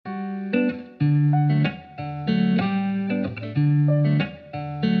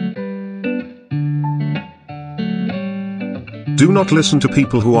Do not listen to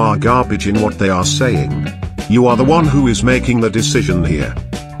people who are garbage in what they are saying. You are the one who is making the decision here.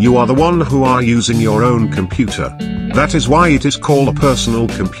 You are the one who are using your own computer. That is why it is called a personal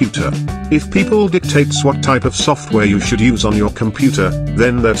computer. If people dictates what type of software you should use on your computer,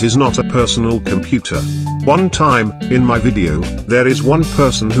 then that is not a personal computer. One time, in my video, there is one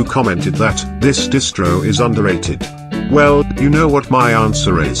person who commented that this distro is underrated. Well, you know what my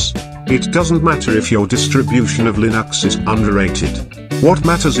answer is. It doesn't matter if your distribution of Linux is underrated. What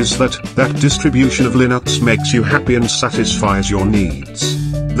matters is that distribution of Linux makes you happy and satisfies your needs.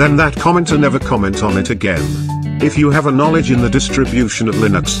 Then that commenter never comment on it again. If you have a knowledge in the distribution of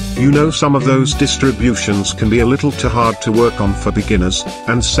Linux, you know some of those distributions can be a little too hard to work on for beginners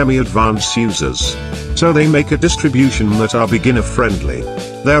and semi-advanced users. So they make a distribution that are beginner friendly.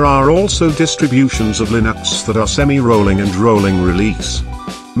 There are also distributions of Linux that are semi-rolling and rolling release,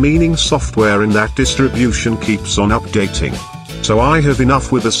 meaning software in that distribution keeps on updating. So I have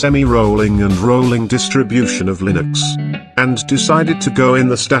enough with the semi-rolling and rolling distribution of Linux, and decided to go in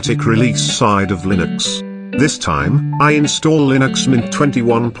the static release side of Linux. This time, I install Linux Mint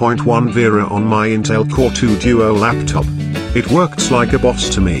 21.1 Vera on my Intel Core 2 Duo laptop. It works like a boss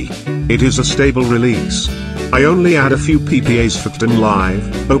to me. It is a stable release. I only add a few PPAs for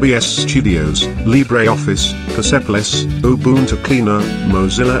Kdenlive, OBS Studios, LibreOffice, Persepolis, Ubuntu Cleaner,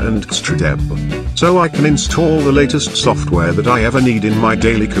 Mozilla and Xtradeb. So I can install the latest software that I ever need in my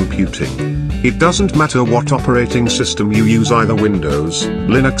daily computing. It doesn't matter what operating system you use, either Windows,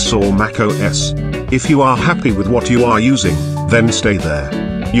 Linux or Mac OS. If you are happy with what you are using, then stay there.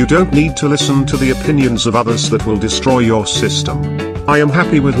 You don't need to listen to the opinions of others that will destroy your system. I am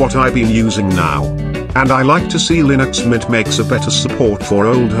happy with what I've been using now. And I like to see Linux Mint makes a better support for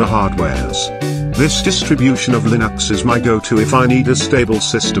older hardwares. This distribution of Linux is my go-to if I need a stable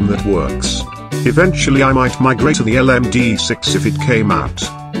system that works. Eventually I might migrate to the LMD6 if it came out.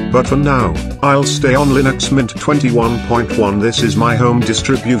 But for now, I'll stay on Linux Mint 21.1. This is my home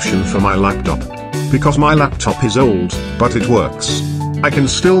distribution for my laptop. Because my laptop is old, but it works. I can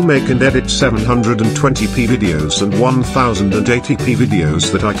still make and edit 720p videos and 1080p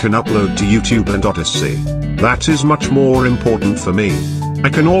videos that I can upload to YouTube and Odyssey. That is much more important for me. I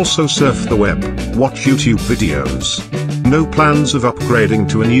can also surf the web, watch YouTube videos. No plans of upgrading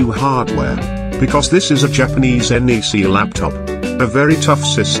to a new hardware, because this is a Japanese NEC laptop. A very tough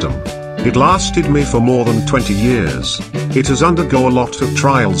system. It lasted me for more than 20 years. It has undergone a lot of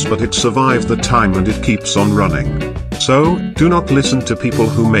trials, but it survived the time and it keeps on running. So, do not listen to people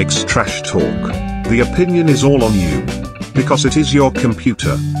who makes trash talk. The opinion is all on you. Because it is your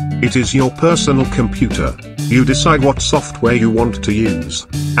computer. It is your personal computer. You decide what software you want to use.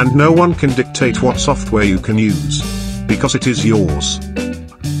 And no one can dictate what software you can use. Because it is yours.